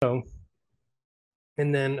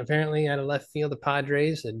And then apparently out of left field, the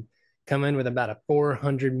Padres had come in with about a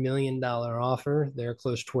 $400 million offer. They're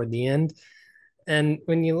close toward the end. And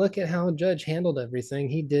when you look at how Judge handled everything,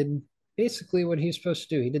 he did basically what he's supposed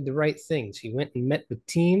to do. He did the right things. He went and met with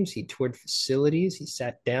teams, he toured facilities, he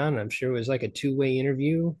sat down. I'm sure it was like a two-way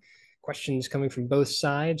interview, questions coming from both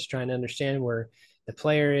sides, trying to understand where the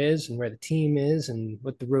player is and where the team is and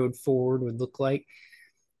what the road forward would look like.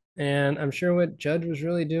 And I'm sure what Judge was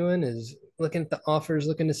really doing is looking at the offers,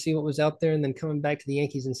 looking to see what was out there, and then coming back to the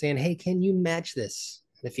Yankees and saying, hey, can you match this?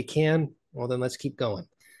 And if you can, well, then let's keep going.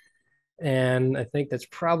 And I think that's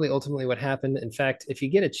probably ultimately what happened. In fact, if you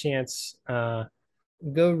get a chance, go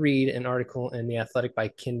read an article in The Athletic by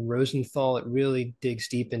Ken Rosenthal. It really digs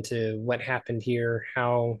deep into what happened here,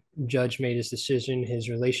 how Judge made his decision, his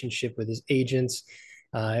relationship with his agents.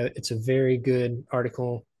 It's a very good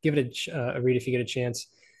article. Give it a read if you get a chance.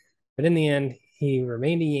 But in the end, he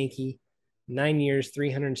remained a Yankee, 9 years,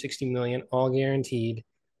 360 million, all guaranteed.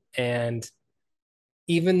 And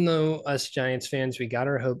even though us Giants fans, we got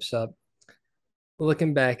our hopes up,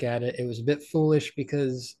 looking back at it, it was a bit foolish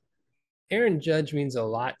because Aaron Judge means a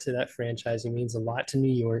lot to that franchise. He means a lot to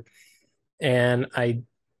New York. And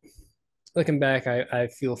looking back, I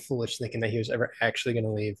feel foolish thinking that he was ever actually going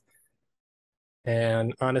to leave.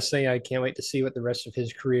 And honestly, I can't wait to see what the rest of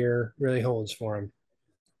his career really holds for him.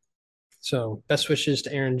 So, best wishes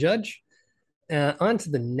to Aaron Judge. On to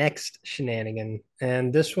the next shenanigan.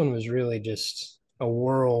 And this one was really just a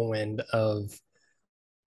whirlwind of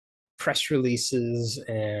press releases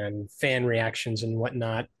and fan reactions and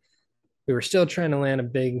whatnot. We were still trying to land a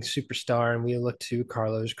big superstar, and we looked to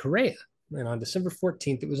Carlos Correa. And on December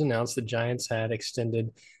 14th, it was announced the Giants had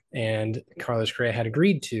extended and Carlos Correa had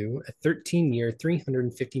agreed to a 13-year,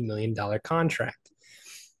 $350 million contract.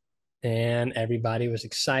 And everybody was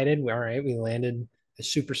excited. All right, we landed a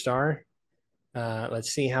superstar.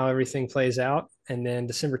 Let's see how everything plays out. And then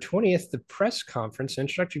December 20th, the press conference,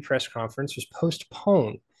 introductory press conference, was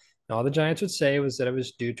postponed. And all the Giants would say was that it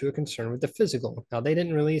was due to a concern with the physical. Now, they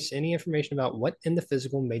didn't release any information about what in the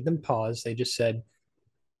physical made them pause. They just said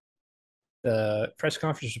the press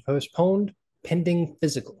conference was postponed pending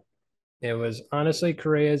physical. It was honestly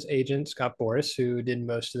Correa's agent, Scott Boras, who did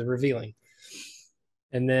most of the revealing.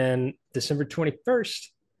 And then December 21st,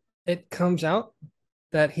 it comes out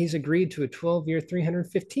that he's agreed to a 12-year,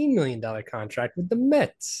 $315 million contract with the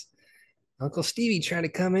Mets. Uncle Stevie trying to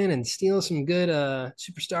come in and steal some good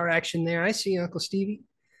superstar action there. I see Uncle Stevie.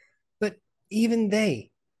 But even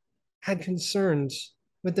they had concerns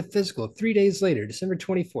with the physical. 3 days later, December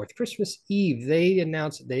 24th, Christmas Eve, they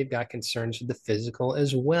announced that they've got concerns with the physical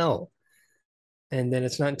as well. And then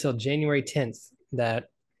it's not until January 10th that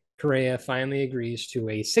Correa finally agrees to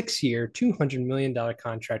a 6 year, $200 million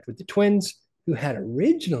contract with the Twins, who had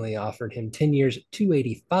originally offered him 10 years at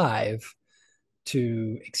 285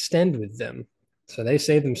 to extend with them. So they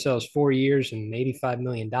saved themselves 4 years and $85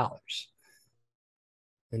 million.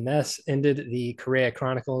 And that's ended the Correa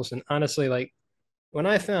Chronicles. And honestly, like when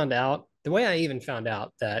I found out, the way I even found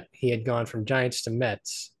out that he had gone from Giants to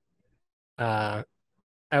Mets, uh,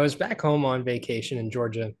 I was back home on vacation in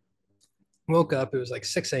Georgia. Woke up, it was like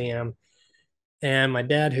 6 a.m. And my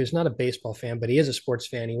dad, who's not a baseball fan, but he is a sports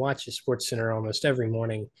fan, he watches Sports Center almost every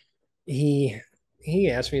morning. He he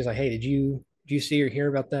asked me, he's like, "Hey, did you see or hear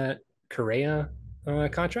about that Correa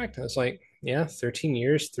contract?" I was like, "Yeah, 13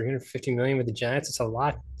 years, 350 million with the Giants. It's a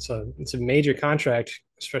lot. So it's a major contract,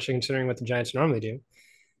 especially considering what the Giants normally do."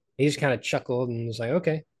 He just kind of chuckled and was like,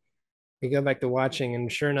 "Okay." We go back to watching,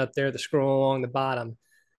 and sure enough, there the scroll along the bottom,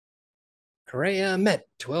 Correa met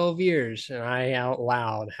 12 years, and I out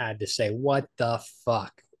loud had to say, "What the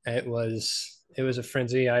fuck?" It was a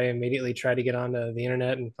frenzy. I immediately tried to get onto the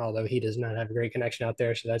internet, and although he does not have a great connection out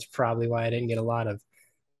there, so that's probably why I didn't get a lot of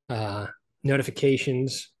uh,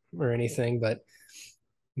 notifications or anything. But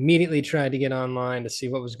immediately tried to get online to see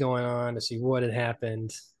what was going on, to see what had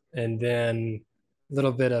happened, and then a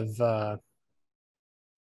little bit of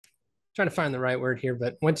trying to find the right word here.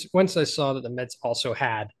 But once I saw that the Mets also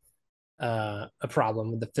had a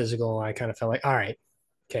problem with the physical, I kind of felt like, all right,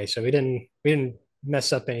 okay, so we didn't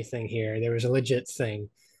mess up anything here. There was a legit thing.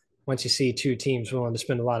 Once you see two teams willing to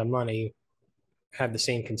spend a lot of money, have the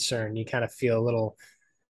same concern, you kind of feel a little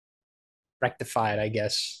rectified, I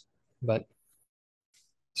guess. But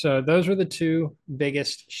so those were the two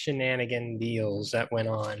biggest shenanigan deals that went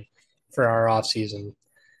on for our offseason.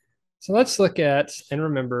 So let's look at and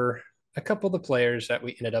remember a couple of the players that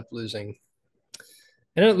we ended up losing.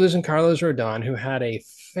 Ended up losing Carlos Rodon, who had a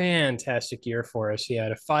fantastic year for us. He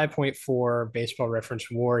had a 5.4 baseball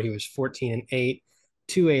reference WAR. He was 14-8,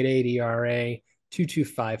 2.88 ERA,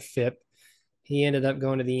 2.25 FIP. He ended up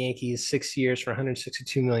going to the Yankees 6 years for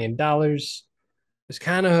 $162 million. Was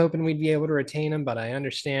kind of hoping we'd be able to retain him, but I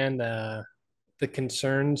understand the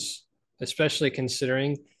concerns, especially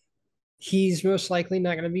considering he's most likely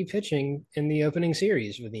not going to be pitching in the opening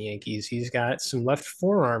series with the Yankees. He's got some left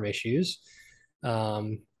forearm issues.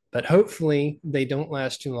 Um, but hopefully they don't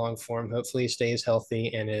last too long for him. Hopefully he stays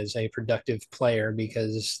healthy and is a productive player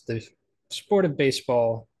because the sport of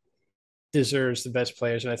baseball deserves the best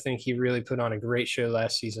players. And I think he really put on a great show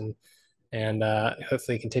last season and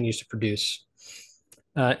hopefully continues to produce.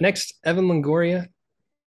 Next, Evan Longoria,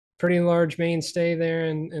 pretty large mainstay there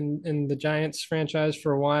in the Giants franchise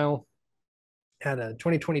for a while. Had a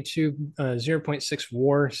 2022 0.6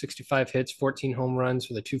 WAR, 65 hits, 14 home runs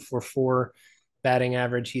with a 2.44 batting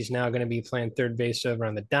average. He's now going to be playing third base over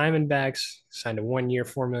on the Diamondbacks. Signed a 1 year,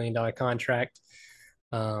 $4 million contract.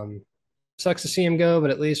 Sucks to see him go, but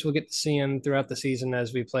at least we'll get to see him throughout the season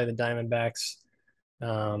as we play the Diamondbacks.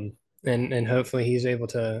 And hopefully he's able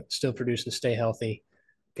to still produce and stay healthy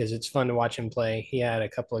because it's fun to watch him play. He had a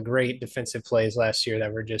couple of great defensive plays last year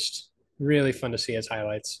that were just really fun to see as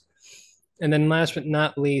highlights. And then last but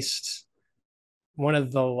not least, one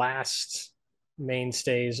of the last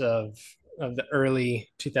mainstays of the early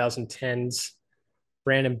 2010s,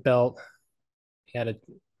 Brandon Belt. He had a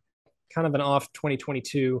kind of an off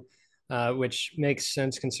 2022, which makes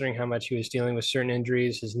sense considering how much he was dealing with certain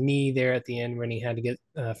injuries. His knee there at the end when he had to get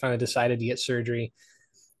finally decided to get surgery.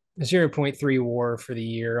 0.3 WAR for the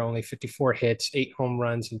year, only 54 hits, 8 home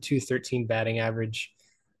runs, and 213 batting average.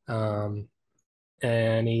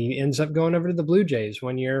 And he ends up going over to the Blue Jays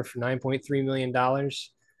 1 year for $9.3 million.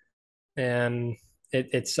 And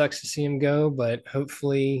it sucks to see him go, but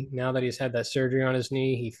hopefully now that he's had that surgery on his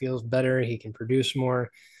knee, he feels better, he can produce more,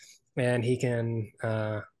 and he can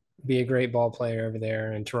be a great ball player over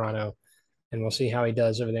there in Toronto. And we'll see how he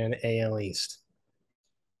does over there in the AL East.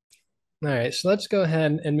 All right, so let's go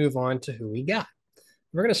ahead and move on to who we got.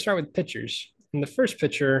 We're going to start with pitchers. And the first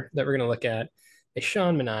pitcher that we're going to look at is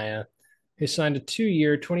Sean Manaea, who signed a 2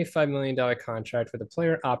 year, $25 million contract with a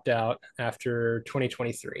player opt out after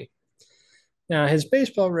 2023. Now, his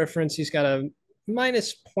baseball reference, he's got a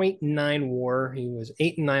minus 0.9 WAR. He was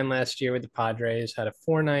 8-9 last year with the Padres, had a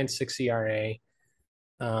 4.96 ERA.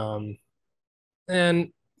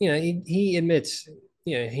 And, he admits,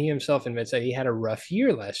 he himself admits that he had a rough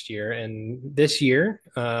year last year. And this year,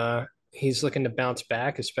 he's looking to bounce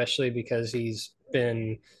back, especially because he's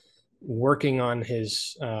been working on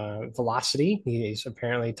his velocity. He's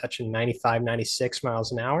apparently touching 95, 96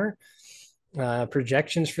 miles an hour.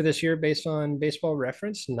 Projections for this year based on Baseball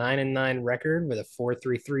Reference, 9-9 record with a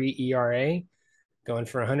 4.33 ERA, going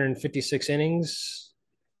for 156 innings,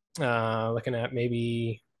 looking at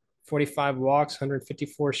maybe 45 walks,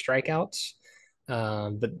 154 strikeouts.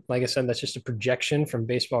 But like I said, that's just a projection from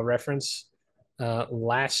Baseball Reference.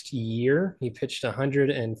 Last year, he pitched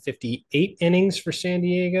 158 innings for San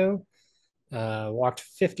Diego, walked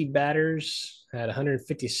 50 batters, had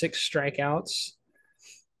 156 strikeouts.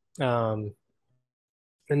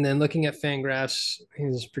 And then looking at Fangraphs,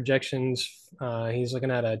 his projections, he's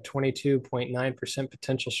looking at a 22.9%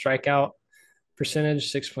 potential strikeout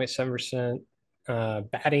percentage, 6.7%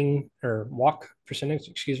 batting or walk percentage,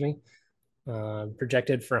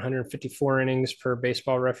 projected for 154 innings per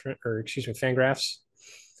Baseball Reference, Fangraphs.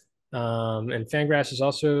 And Fangraphs is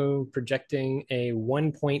also projecting a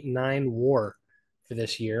 1.9 WAR for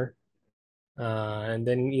this year. And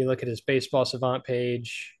then you look at his Baseball Savant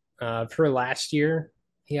page. For last year,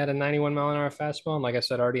 he had a 91 mile an hour fastball. And like I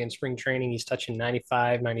said, already in spring training, he's touching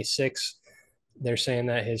 95, 96. They're saying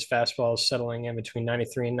that his fastball is settling in between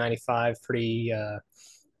 93 and 95 pretty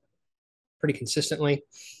consistently.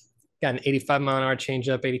 Got an 85 mile an hour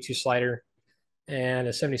changeup, 82 slider, and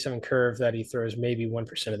a 77 curve that he throws maybe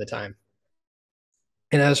 1% of the time.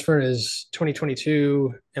 And as for his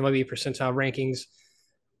 2022 MLB percentile rankings,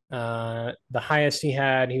 the highest he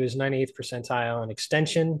had, he was 98th percentile in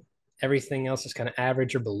extension. Everything else is kind of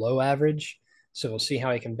average or below average. So we'll see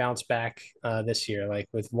how he can bounce back this year. Like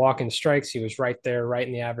with walk and strikes, he was right there, right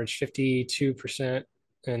in the average, 52%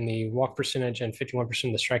 in the walk percentage and 51%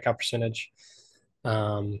 in the strikeout percentage.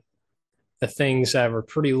 The things that were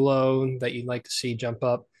pretty low that you'd like to see jump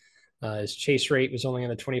up, his chase rate was only in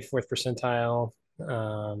the 24th percentile,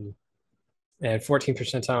 and 14th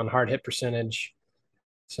percentile on hard hit percentage.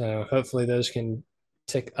 So hopefully those can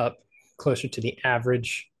tick up closer to the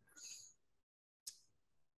average.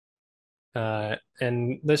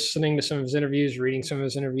 And listening to some of his interviews, reading some of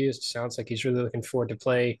his interviews, it sounds like he's really looking forward to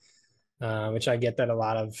play, which I get that a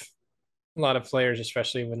lot of A lot of players,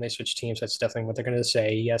 especially when they switch teams, that's definitely what they're going to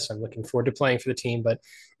say. Yes, I'm looking forward to playing for the team, but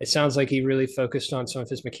it sounds like he really focused on some of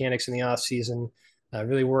his mechanics in the offseason,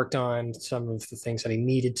 really worked on some of the things that he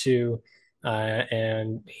needed to,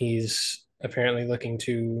 and he's apparently looking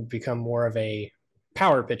to become more of a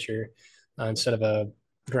power pitcher instead of a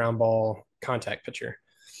ground ball contact pitcher.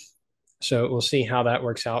 So we'll see how that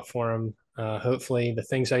works out for him. Hopefully, the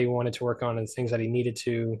things that he wanted to work on and the things that he needed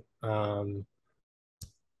to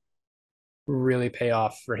really pay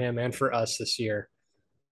off for him and for us this year.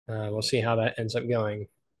 We'll see how that ends up going.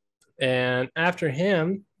 And after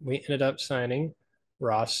him, we ended up signing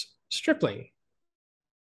Ross Stripling.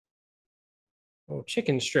 Well,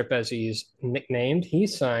 Chicken Strip, as he's nicknamed, he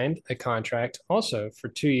signed a contract also for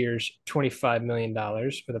 2 years, $25 million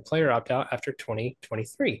with a player opt out after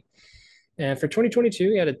 2023. And for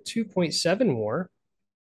 2022, he had a 2.7 war,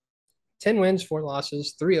 10 wins, 4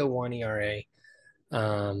 losses, 3.01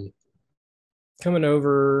 ERA. Coming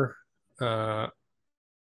over uh,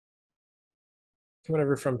 coming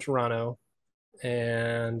over from Toronto.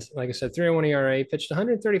 And like I said, 3.01 ERA, pitched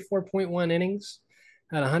 134.1 innings,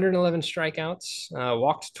 had 111 strikeouts,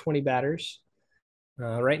 walked 20 batters.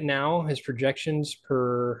 Right now, his projections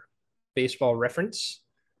per baseball reference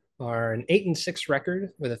are an 8-6 record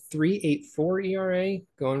with a 3.84 ERA,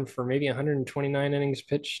 going for maybe 129 innings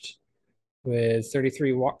pitched with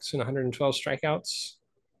 33 walks and 112 strikeouts.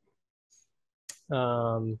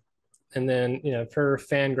 And then, per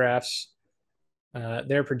Fangraphs,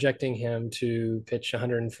 they're projecting him to pitch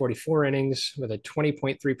 144 innings with a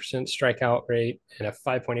 20.3% strikeout rate and a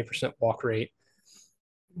 5.8% walk rate.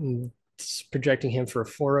 It's projecting him for a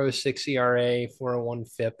 4.06 ERA,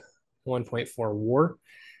 4.01 FIP, 1.4 WAR.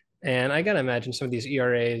 And I got to imagine some of these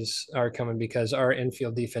ERAs are coming because our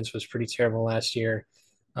infield defense was pretty terrible last year.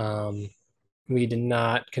 We did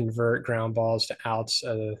not convert ground balls to outs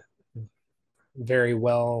very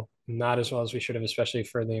well, not as well as we should have, especially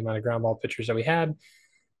for the amount of ground ball pitchers that we had.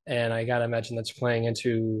 And I got to imagine that's playing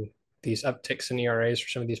into these upticks in ERAs for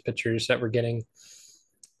some of these pitchers that we're getting,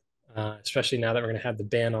 especially now that we're going to have the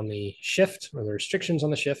ban on the shift or the restrictions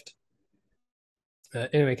on the shift.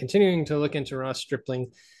 Anyway, continuing to look into Ross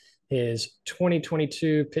Stripling, his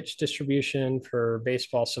 2022 pitch distribution for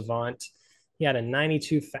Baseball Savant. He had a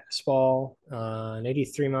 92 fastball, an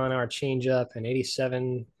 83 mile an hour changeup, an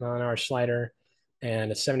 87 mile an hour slider,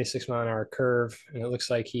 and a 76 mile an hour curve. And it looks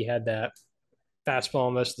like he had that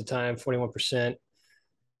fastball most of the time, 41%,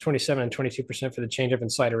 27 and 22% for the changeup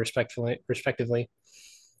and slider, respectively.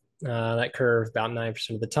 That curve about 9%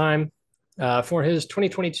 of the time. For his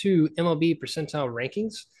 2022 MLB percentile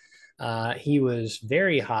rankings, he was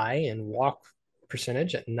very high in walk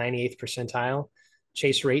percentage at 98th percentile,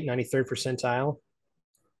 chase rate 93rd percentile.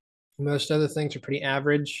 Most other things are pretty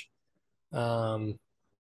average. And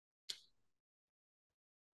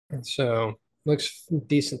so looks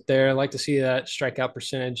decent there. I like to see that strikeout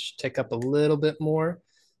percentage tick up a little bit more.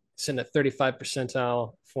 Sitting at 35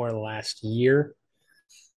 percentile for the last year.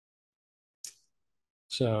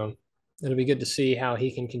 So it'll be good to see how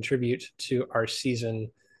he can contribute to our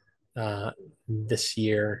season this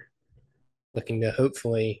year, looking to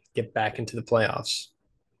hopefully get back into the playoffs.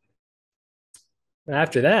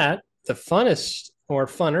 After that, the funnest or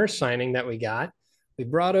funner signing that we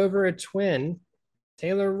brought over a twin,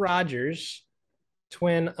 Taylor Rogers,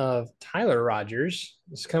 twin of Tyler Rogers,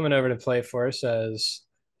 is coming over to play for us as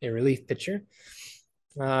a relief pitcher.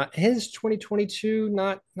 His 2022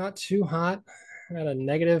 not too hot, at a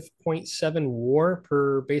negative 0.7 WAR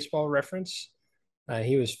per Baseball Reference.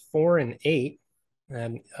 He was 4-8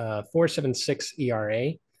 and 4.76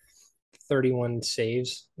 ERA, 31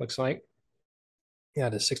 saves looks like. Yeah,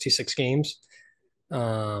 to 66 games.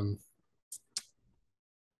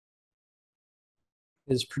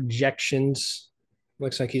 His projections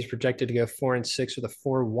looks like he's projected to go 4-6 with a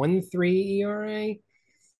 4.13 ERA.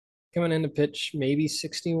 Coming in to pitch maybe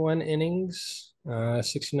 61 innings,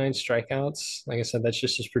 69 strikeouts. Like I said, that's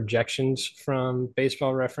just his projections from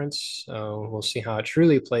Baseball Reference. So we'll see how it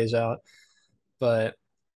truly plays out. But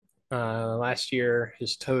last year,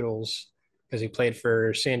 his totals, because he played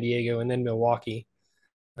for San Diego and then Milwaukee,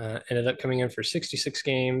 ended up coming in for 66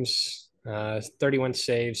 games, 31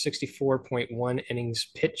 saves, 64.1 innings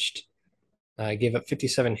pitched. Gave up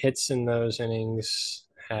 57 hits in those innings,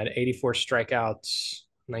 had 84 strikeouts,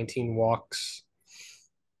 19 walks.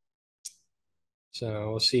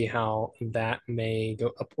 So we'll see how that may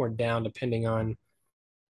go up or down depending on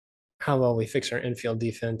how well we fix our infield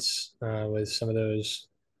defense with some of those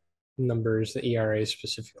numbers, the ERA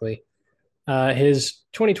specifically. His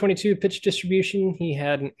 2022 pitch distribution, he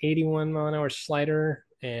had an 81 mile an hour slider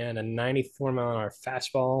and a 94 mile an hour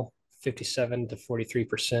fastball, 57 to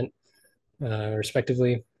 43%,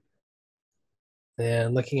 respectively.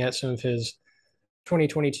 And looking at some of his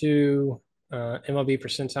 2022 MLB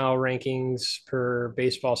percentile rankings per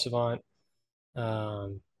Baseball Savant,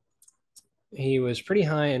 um, he was pretty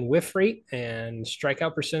high in whiff rate and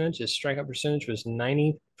strikeout percentage. His strikeout percentage was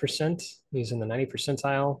 90%. He's in the 90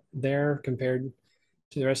 percentile there compared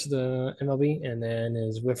to the rest of the MLB. And then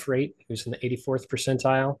his whiff rate, he was in the 84th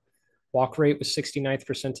percentile. Walk rate was 69th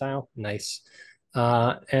percentile. Nice.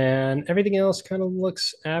 And everything else kind of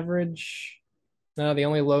looks average. The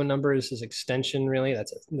only low number is his extension, really.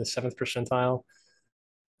 That's in the 7th percentile.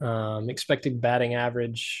 Expected batting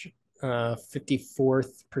average,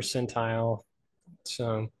 54th percentile.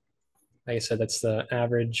 So, like I said, that's the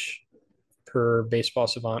average per Baseball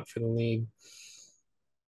Savant for the league.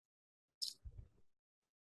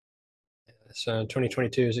 So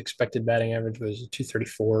 2022's expected batting average was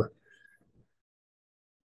 234.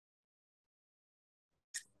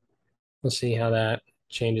 We'll see how that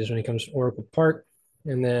changes when he comes to Oracle Park.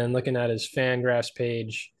 And then looking at his Fangraphs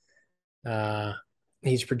page,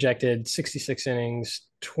 he's projected 66 innings,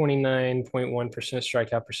 29.1%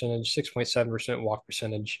 strikeout percentage, 6.7% walk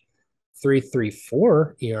percentage,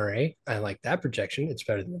 3.34 ERA. I like that projection. It's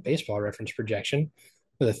better than the Baseball Reference projection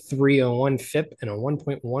with a 3.01 FIP and a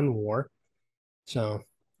 1.1 WAR. So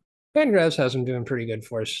Fangraphs has him doing pretty good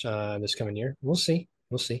for us this coming year. We'll see.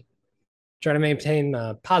 We'll see. Try to maintain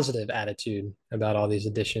a positive attitude about all these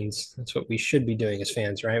additions. That's what we should be doing as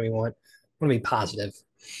fans, right? We want to be positive.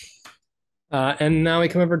 And now we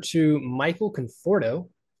come over to Michael Conforto,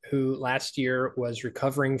 who last year was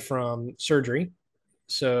recovering from surgery.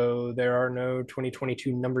 So there are no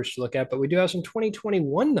 2022 numbers to look at, but we do have some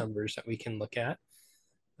 2021 numbers that we can look at.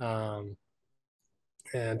 And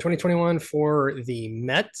 2021 for the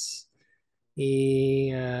Mets, he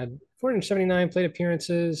had 479 plate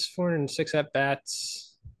appearances, 406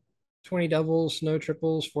 at-bats, 20 doubles, no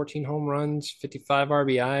triples, 14 home runs, 55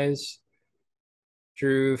 RBIs,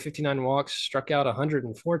 drew 59 walks, struck out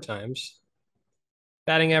 104 times.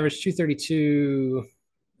 Batting average 232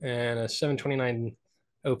 and a 729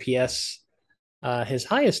 OPS. His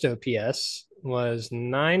highest OPS was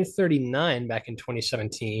 939 back in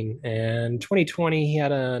 2017. And 2020, he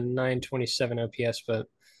had a 927 OPS, but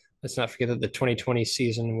let's not forget that the 2020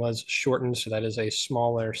 season was shortened, so that is a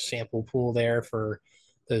smaller sample pool there for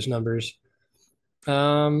those numbers.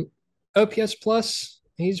 OPS plus,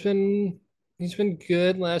 he's been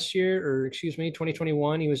good last year, or excuse me,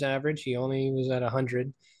 2021 he was average. He only was at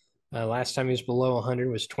 100. Last time he was below 100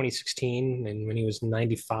 was 2016, and when he was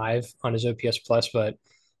 95 on his OPS plus. But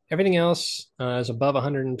everything else is above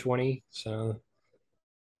 120. So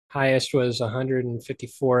highest was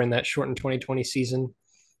 154 in that shortened 2020 season.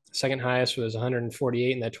 Second highest was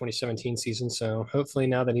 148 in that 2017 season. So hopefully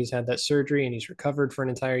now that he's had that surgery and he's recovered for an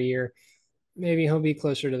entire year, maybe he'll be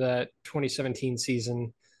closer to that 2017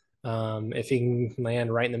 season. If he can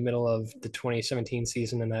land right in the middle of the 2017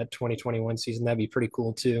 season and that 2021 season, that'd be pretty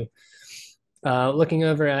cool too. Looking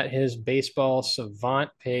over at his Baseball Savant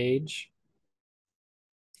page,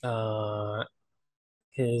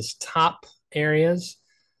 his top areas,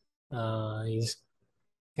 he's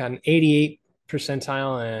got an 88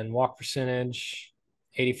 percentile and walk percentage,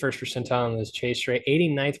 81st percentile in his chase rate,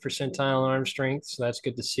 89th percentile arm strength. So that's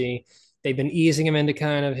good to see. They've been easing him into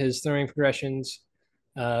kind of his throwing progressions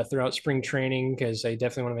throughout spring training because they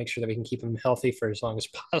definitely want to make sure that we can keep him healthy for as long as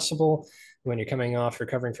possible. When you're coming off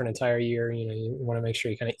recovering for an entire year, you want to make sure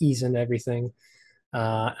you kind of ease into everything.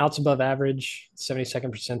 Outs above average,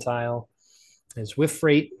 72nd percentile. His whiff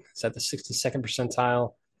rate is at the 62nd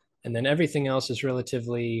percentile. And then everything else is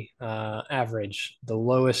relatively average. The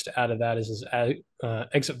lowest out of that is his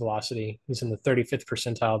exit velocity. He's in the 35th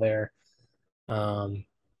percentile there.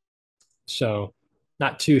 So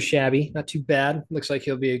not too shabby, not too bad. Looks like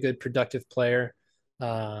he'll be a good productive player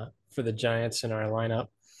for the Giants in our lineup.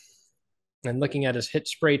 And looking at his hit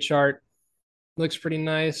spray chart, looks pretty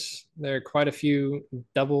nice. There are quite a few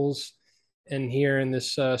doubles in here in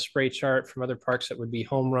this spray chart from other parks that would be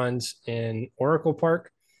home runs in Oracle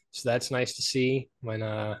Park. So that's nice to see when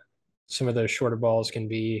some of those shorter balls can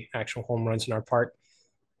be actual home runs in our park.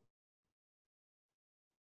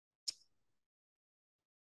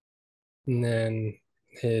 And then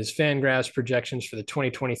his Fangraphs projections for the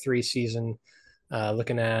 2023 season,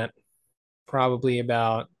 looking at probably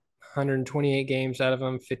about 128 games out of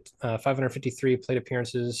them, 553 plate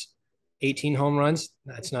appearances, 18 home runs.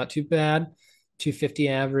 That's not too bad. 250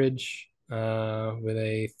 average with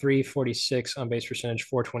a 346 on base percentage,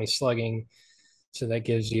 420 slugging. So that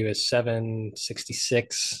gives you a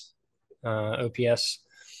 766 OPS.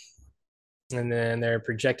 And then they're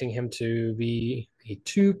projecting him to be a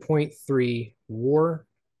 2.3 WAR.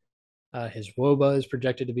 His WOBA is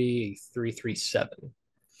projected to be a 337.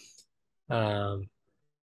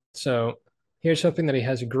 So here's hoping that he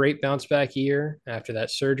has a great bounce back year after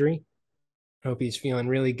that surgery. Hope he's feeling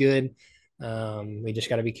really good. We just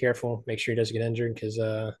got to be careful, make sure he doesn't get injured because,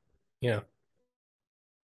 you know,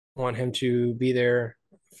 want him to be there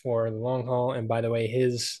for the long haul. And by the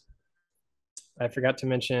way, I forgot to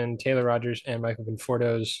mention Taylor Rogers and Michael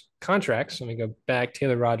Conforto's contracts. Let me go back.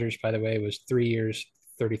 Taylor Rogers, by the way, was 3 years,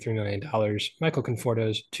 $33 million. Michael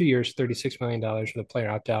Conforto's 2 years, $36 million with a player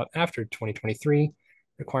opt out after 2023,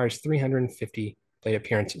 requires 350 plate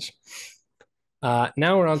appearances.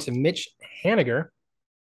 Now we're on to Mitch Haniger,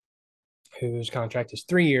 whose contract is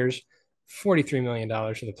 3 years, $43 million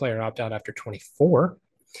with a player opt out after 24.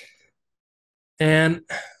 And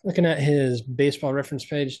looking at his baseball reference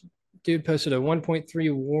page, dude posted a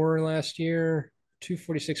 1.3 WAR last year,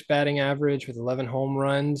 246 batting average with 11 home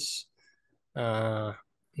runs, no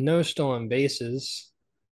stolen bases.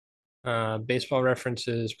 Baseball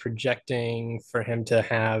references projecting for him to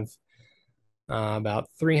have about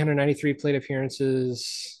 393 plate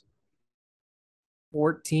appearances,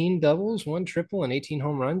 14 doubles, one triple, and 18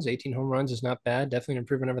 home runs. 18 home runs is not bad. Definitely an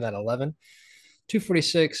improvement over that 11.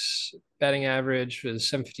 246 batting average with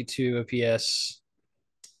 752 OPS.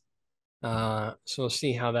 So we'll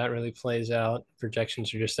see how that really plays out.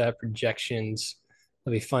 Projections are just that, projections.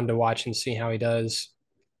 It'll be fun to watch and see how he does.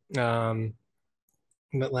 But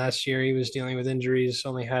last year he was dealing with injuries,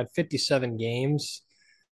 only had 57 games.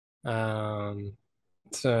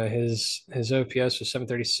 So his OPS was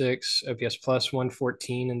 736, OPS plus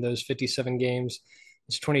 114 in those 57 games.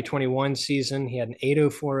 His 2021 season, he had an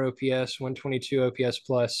 804 OPS, 122 OPS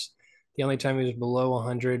plus. The only time he was below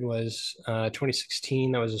 100 was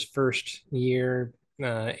 2016. That was his first year,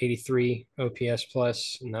 83 OPS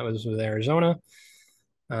plus, and that was with Arizona.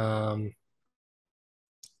 So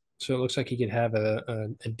it looks like he could have a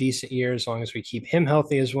decent year as long as we keep him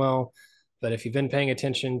healthy as well. But if you've been paying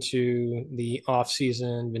attention to the off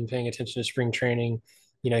season, been paying attention to spring training,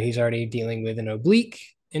 he's already dealing with an oblique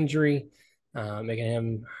injury, making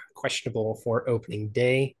him questionable for opening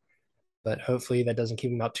day. But hopefully that doesn't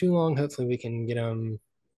keep him out too long. Hopefully we can get him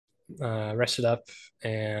rested up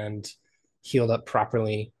and healed up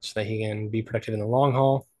properly so that he can be productive in the long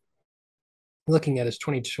haul. Looking at his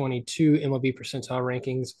 2022 MLB percentile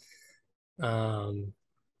rankings,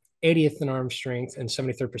 80th in arm strength and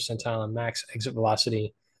 73rd percentile in max exit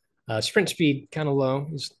velocity. Sprint speed kind of low.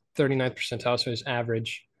 He's 39th percentile, so his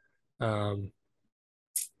average. We'll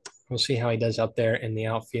see how he does out there in the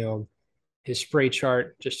outfield. His spray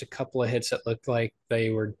chart, just a couple of hits that looked like they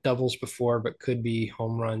were doubles before, but could be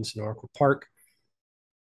home runs in Oracle Park.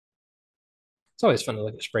 It's always fun to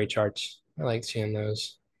look at spray charts. I like seeing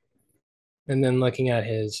those. And then looking at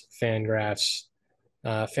his Fangraphs,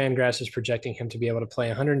 Fangraphs is projecting him to be able to play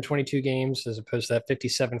 122 games as opposed to that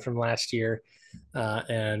 57 from last year,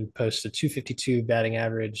 and post a 252 batting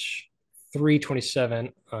average,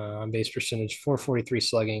 327 on base percentage, 443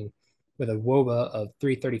 slugging, with a WOBA of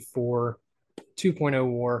 334,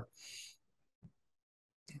 2.0 WAR.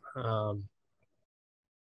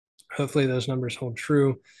 Hopefully those numbers hold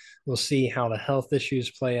true. We'll see how the health issues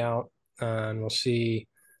play out, and we'll see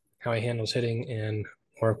how he handles hitting in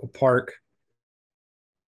Oracle Park.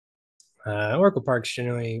 Oracle Park's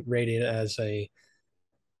generally rated as a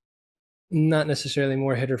not necessarily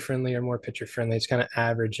more hitter friendly or more pitcher friendly. It's kind of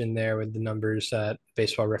average in there with the numbers that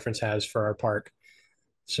Baseball Reference has for our park.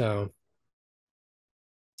 So,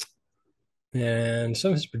 and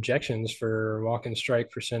some of his projections for walk and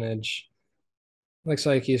strike percentage looks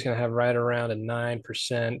like he's going to have right around a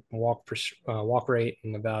 9% walk rate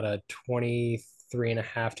and about a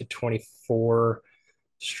 23.5 to 24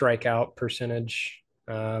 strikeout percentage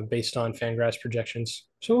based on Fangraphs projections.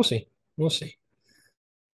 So we'll see. We'll see.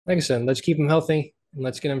 Like I said, let's keep him healthy and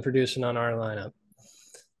let's get him producing on our lineup.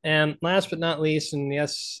 And last but not least, and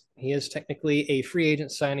yes, he is technically a free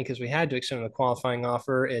agent signing because we had to extend the qualifying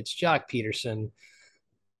offer. It's Jock Peterson.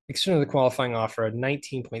 Extended the qualifying offer of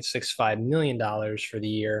 $19.65 million for the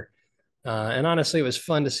year. And honestly, it was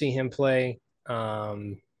fun to see him play.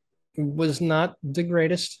 Was not the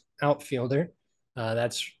greatest outfielder.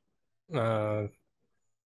 That's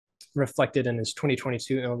reflected in his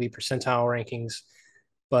 2022 MLB percentile rankings.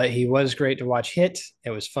 But he was great to watch hit. It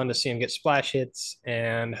was fun to see him get splash hits.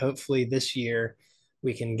 And hopefully this year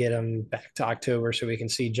we can get him back to October so we can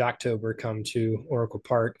see Jocktober come to Oracle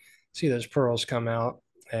Park, see those pearls come out,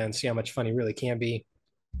 and see how much fun he really can be.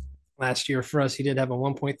 Last year for us, he did have a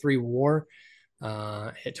 1.3 WAR,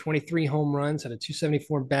 Hit 23 home runs, had a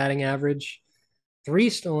 274 batting average, three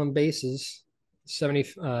stolen bases, 70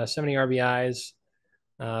 RBIs.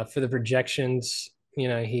 For the projections,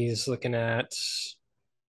 he's looking at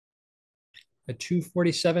a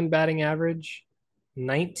 247 batting average,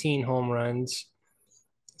 19 home runs,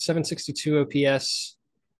 762 OPS.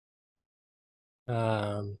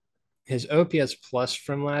 His OPS plus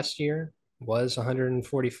from last year was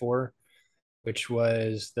 144, which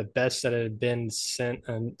was the best that it had been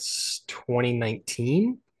since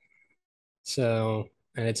 2019. So,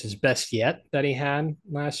 and it's his best yet that he had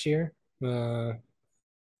last year. The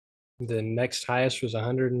next highest was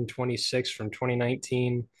 126 from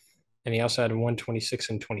 2019, and he also had 126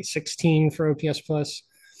 in 2016 for OPS plus.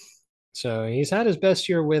 So he's had his best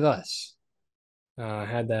year with us.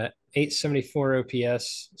 Had that 874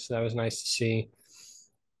 OPS, so that was nice to see.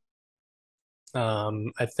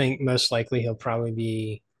 I think most likely he'll probably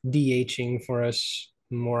be DHing for us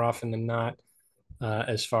more often than not,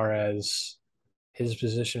 as far as his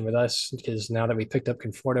position with us, because now that we picked up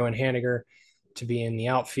Conforto and Haniger to be in the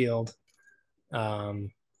outfield, but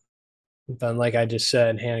like I just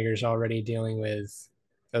said, Haniger's already dealing with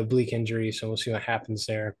oblique injury, so we'll see what happens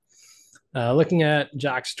there. Looking at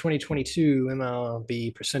Jock's 2022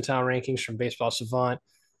 MLB percentile rankings from Baseball Savant,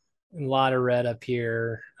 a lot of red up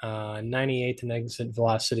here. 98th in exit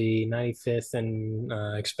velocity, 95th in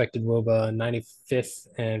expected WOBA, 95th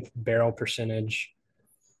in barrel percentage,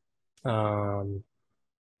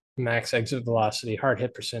 max exit velocity, hard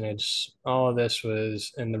hit percentage. All of this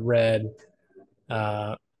was in the red.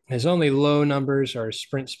 His only low numbers are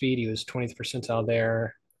sprint speed. He was 20th percentile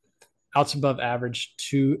there. Outs above average,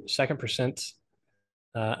 second percent.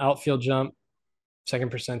 Outfield jump,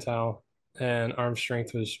 second percentile. And arm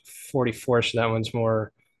strength was 44. So that one's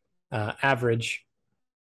more average.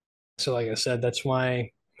 So, like I said, that's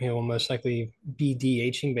why he will most likely be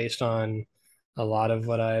DHing based on a lot of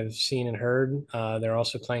what I've seen and heard. They're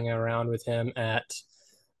also playing around with him at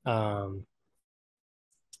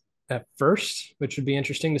first, which would be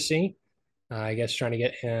interesting to see. I guess trying to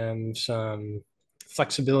get him some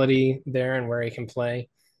flexibility there and where he can play,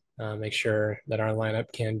 make sure that our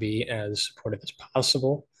lineup can be as supportive as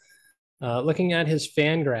possible. Looking at his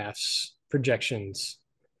Fangraphs projections.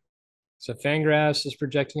 So Fangraphs is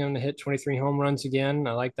projecting him to hit 23 home runs again.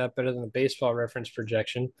 I like that better than the baseball reference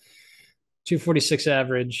projection. 246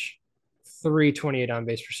 average, 328 on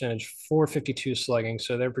base percentage, 452 slugging.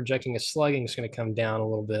 So they're projecting his slugging is going to come down a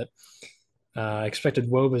little bit. Expected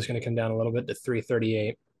WOBA is going to come down a little bit to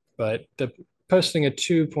 338, but the posting a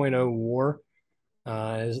 2.0 WAR.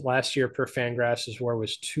 His last year per Fangraphs, his WAR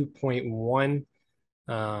was 2.1,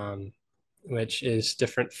 which is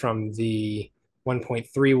different from the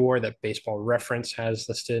 1.3 WAR that Baseball Reference has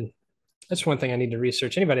listed. That's one thing I need to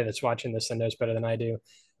research. Anybody that's watching this that knows better than I do,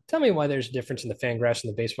 tell me why there's a difference in the Fangraphs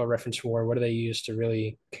and the Baseball Reference WAR. What do they use to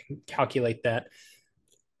really calculate that?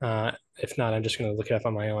 If not, I'm just going to look it up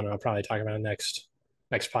on my own, and I'll probably talk about it next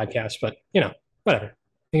podcast. But whatever.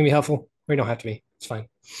 It can be helpful, or you don't have to be. It's fine.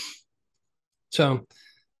 So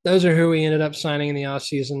those are who we ended up signing in the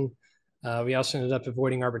offseason. We also ended up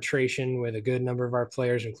avoiding arbitration with a good number of our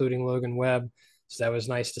players, including Logan Webb. So that was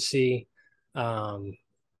nice to see. And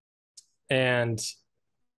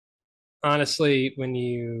honestly, when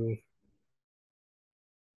you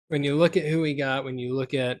look at who we got, when you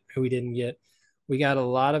look at who we didn't get, we got a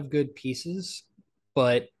lot of good pieces,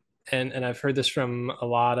 but and I've heard this from a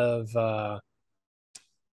lot of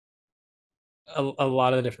a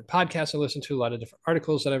lot of the different podcasts I listen to, a lot of different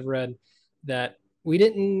articles that I've read, that we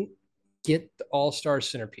didn't get the all-star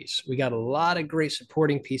centerpiece. We got a lot of great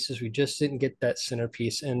supporting pieces. We just didn't get that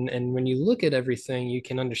centerpiece. And when you look at everything, you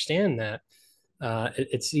can understand that.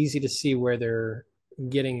 It's easy to see where they're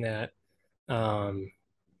getting that. And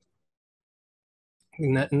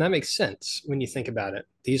that makes sense when you think about it.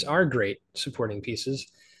 These are great supporting pieces.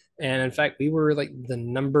 And in fact, we were like the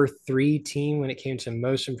number 3 team when it came to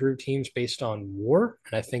most improved teams based on WAR.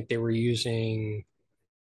 And I think they were using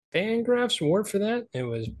Fangraphs WAR for that. It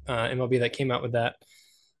was MLB that came out with that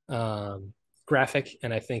graphic.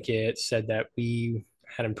 And I think it said that we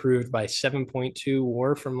had improved by 7.2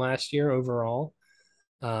 WAR from last year overall.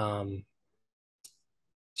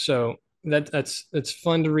 So it's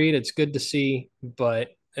fun to read. It's good to see, but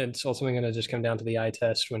it's ultimately going to just come down to the eye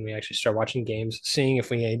test when we actually start watching games, seeing if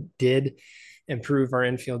we did improve our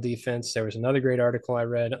infield defense. There was another great article I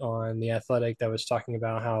read on The Athletic that was talking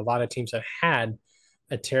about how a lot of teams have had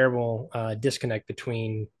a terrible disconnect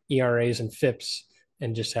between ERAs and FIPS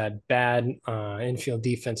and just had bad infield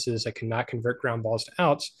defenses that could not convert ground balls to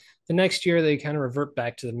outs. The next year, they kind of revert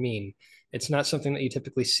back to the mean. It's not something that you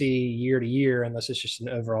typically see year to year unless it's just an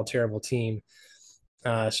overall terrible team.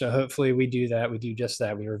 So hopefully we do that. We do just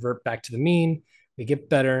that. We revert back to the mean. We get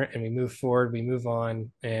better and we move forward. We move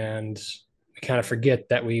on, and we kind of forget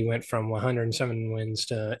that we went from 107 wins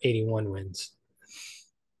to 81 wins.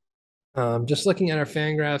 Just looking at our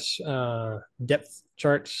fan graphs, depth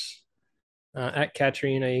charts at catcher,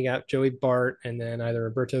 you got Joey Bart and then either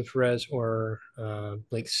Roberto Perez or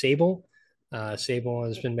Blake Sable. Sable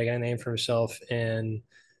has been making a name for himself in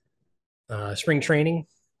spring training.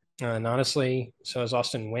 And honestly, so has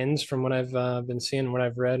Austin Wins from what I've been seeing, what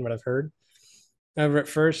I've read, what I've heard. Over at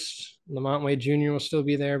first, Lamont Wade Jr. will still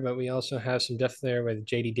be there, but we also have some depth there with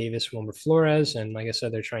JD Davis, Wilmer Flores, and like I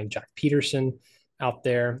said, they're trying Jock Peterson out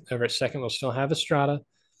there. Over at second, we'll still have Estrada,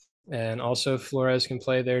 and also Flores can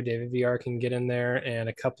play there. David VR can get in there, and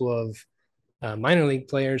a couple of minor league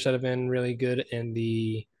players that have been really good in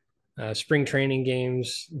the spring training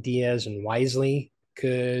games, Diaz and Wisely,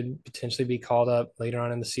 could potentially be called up later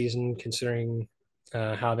on in the season, considering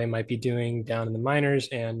how they might be doing down in the minors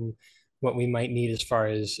and what we might need as far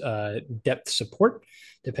as depth support,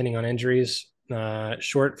 depending on injuries.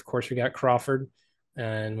 Short, of course, we got Crawford,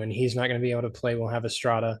 and when he's not going to be able to play, we'll have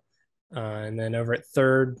Estrada. And then over at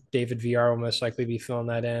third, David VR will most likely be filling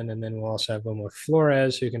that in, and then we'll also have Wilmer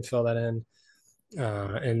Flores who can fill that in,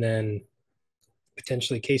 and then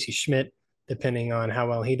potentially Casey Schmidt, depending on how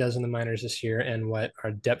well he does in the minors this year and what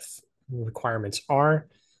our depth requirements are.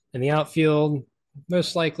 In the outfield,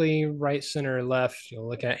 most likely right, center, left. You'll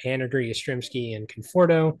look at Haniger, Yastrzemski, and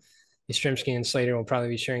Conforto. Yastrzemski and Slater will probably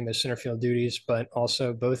be sharing those center field duties, but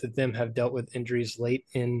also both of them have dealt with injuries late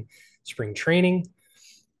in spring training.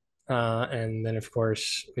 And then, of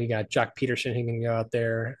course, we got Jock Peterson who can go out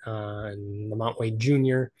there, and Lamont Wade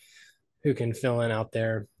Jr. who can fill in out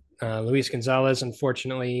there. Luis Gonzalez,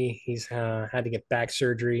 unfortunately, he's had to get back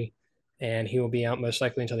surgery, and he will be out most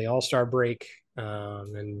likely until the All-Star break.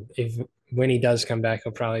 And when he does come back,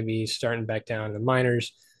 he'll probably be starting back down in the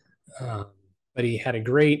minors. But he had a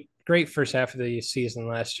great first half of the season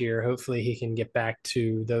last year. Hopefully, he can get back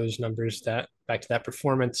to those numbers, back to that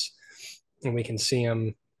performance, and we can see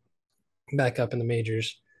him back up in the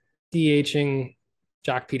majors. DHing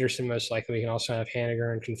Jock Peterson, most likely. We can also have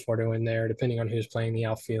Haniger and Conforto in there, depending on who's playing the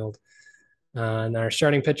outfield. And our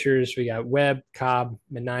starting pitchers, we got Webb, Cobb,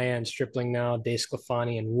 Minaya, and Stripling now,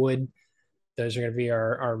 DeSclafani and Wood. Those are going to be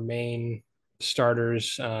our main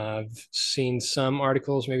starters. I've seen some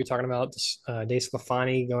articles maybe talking about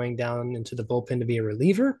DeSclafani going down into the bullpen to be a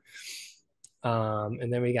reliever.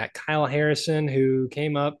 And then we got Kyle Harrison, who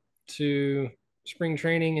came up to spring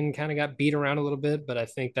training and kind of got beat around a little bit, but I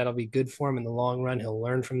think that'll be good for him in the long run. He'll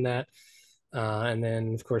learn from that. And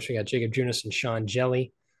then, of course, we got Jacob Junis and Sean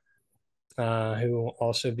Jelly, who will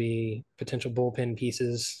also be potential bullpen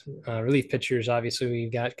pieces. Relief pitchers, obviously,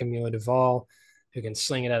 we've got Camilo Duvall, who can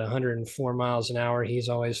sling it at 104 miles an hour. He's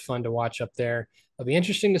always fun to watch up there. It'll be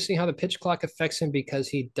interesting to see how the pitch clock affects him because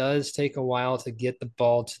he does take a while to get the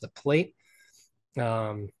ball to the plate.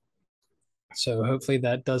 So hopefully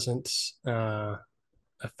that doesn't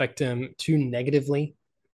affect him too negatively,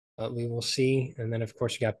 but we will see. And then, of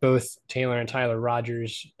course, you got both Taylor and Tyler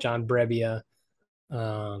Rogers, John Brebbia,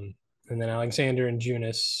 and then Alexander and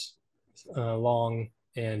Junis, Long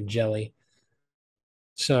and Jelly.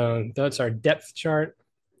 So that's our depth chart.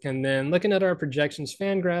 And then looking at our projections,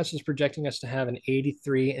 Fangraphs is projecting us to have an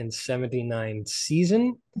 83-79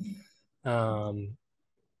 season.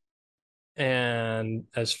 And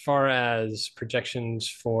as far as projections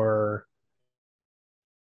for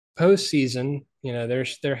postseason,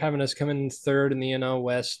 they're having us come in third in the NL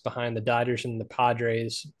West behind the Dodgers and the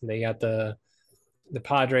Padres. They got the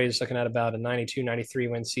Padres looking at about a 92-93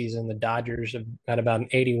 win season. The Dodgers have at about an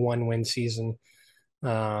 81 win season.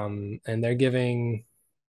 And they're giving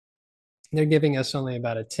us only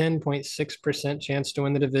about a 10.6% chance to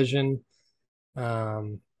win the division.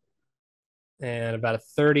 And about a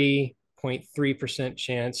 30.3%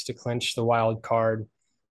 chance to clinch the wild card,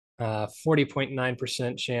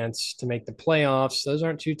 40.9% chance to make the playoffs. Those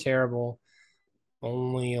aren't too terrible.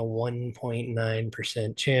 Only a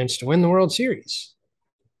 1.9% chance to win the World Series.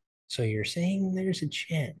 So you're saying there's a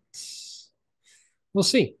chance. We'll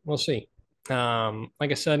see. Like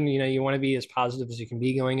I said, you want to be as positive as you can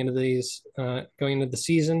be going into the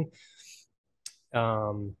season.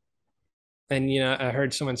 And, I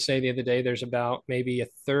heard someone say the other day, there's about maybe a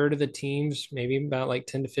third of the teams, maybe about like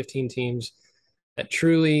 10 to 15 teams that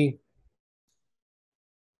truly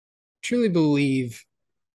believe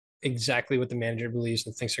exactly what the manager believes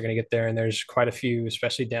and thinks they're going to get there. And there's quite a few,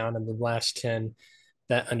 especially down in the last 10,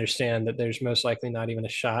 that understand that there's most likely not even a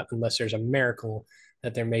shot unless there's a miracle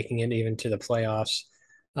that they're making it even to the playoffs.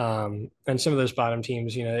 And some of those bottom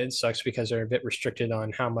teams, it sucks because they're a bit restricted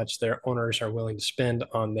on how much their owners are willing to spend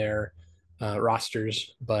on their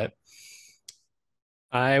rosters. But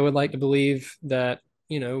I would like to believe that,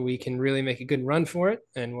 we can really make a good run for it,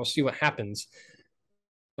 and we'll see what happens.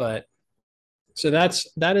 But so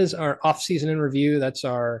that is our off-season in review. That's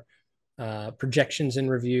our projections in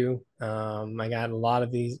review. I got a lot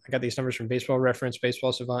of these. I got these numbers from Baseball Reference,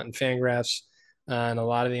 Baseball Savant, and Fangraphs, and a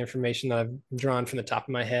lot of the information that I've drawn from the top of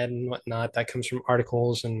my head and whatnot that comes from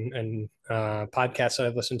articles and podcasts that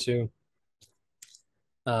I've listened to.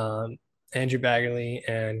 Andrew Baggerly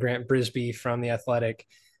and Grant Brisbee from The Athletic,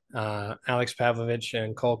 Alex Pavlovich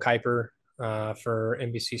and Cole Kuiper for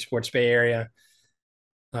NBC Sports Bay Area,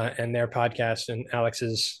 and their podcast and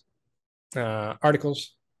Alex's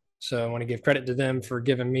articles. So I want to give credit to them for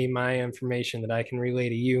giving me my information that I can relay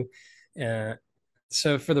to you.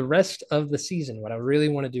 So for the rest of the season, what I really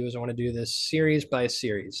want to do is I want to do this series by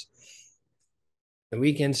series, the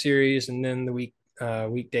weekend series and then the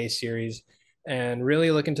weekday series, and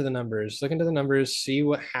really look into the numbers, see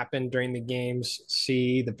what happened during the games,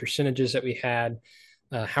 see the percentages that we had,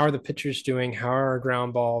 how are the pitchers doing, how are our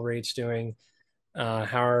ground ball rates doing,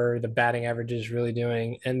 how are the batting averages really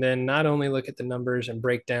doing, and then not only look at the numbers and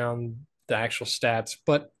break down the actual stats,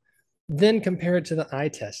 but then compare it to the eye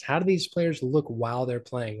test. How do these players look while they're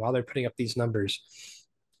playing, while they're putting up these numbers?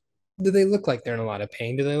 Do they look like they're in a lot of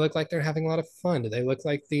pain? Do they look like they're having a lot of fun? Do they look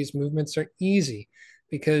like these movements are easy?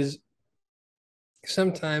 Because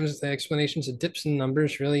sometimes the explanations of dips in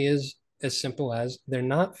numbers really is as simple as they're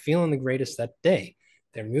not feeling the greatest that day.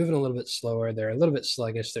 They're moving a little bit slower. They're a little bit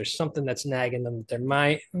sluggish. There's something that's nagging them. They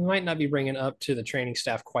might not be bringing up to the training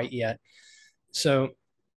staff quite yet. So,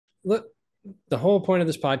 look, the whole point of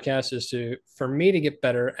this podcast is for me to get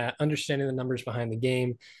better at understanding the numbers behind the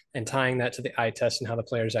game and tying that to the eye test and how the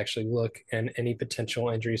players actually look and any potential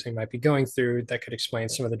injuries they might be going through that could explain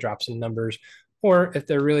some of the drops in numbers, or if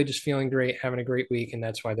they're really just feeling great, having a great week, and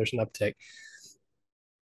that's why there's an uptick.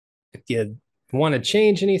 If you want to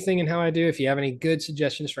change anything in how I do, if you have any good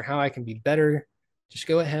suggestions for how I can be better, just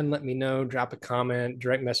go ahead and let me know. Drop a comment,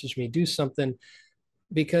 direct message me, do something,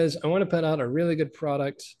 because I want to put out a really good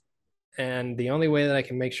product. And the only way that I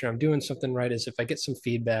can make sure I'm doing something right is if I get some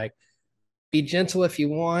feedback. Be gentle if you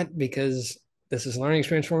want, because this is a learning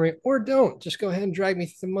experience for me, or don't. Just go ahead and drag me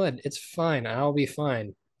through the mud. It's fine. I'll be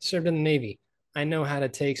fine. Served in the Navy. I know how to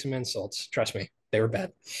take some insults. Trust me, they were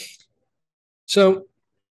bad. So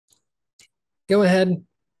go ahead.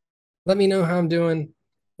 Let me know how I'm doing.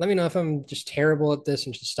 Let me know if I'm just terrible at this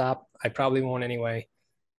and should stop. I probably won't anyway.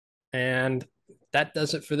 And that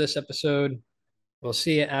does it for this episode. We'll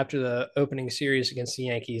see you after the opening series against the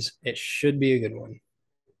Yankees. It should be a good one.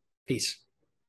 Peace.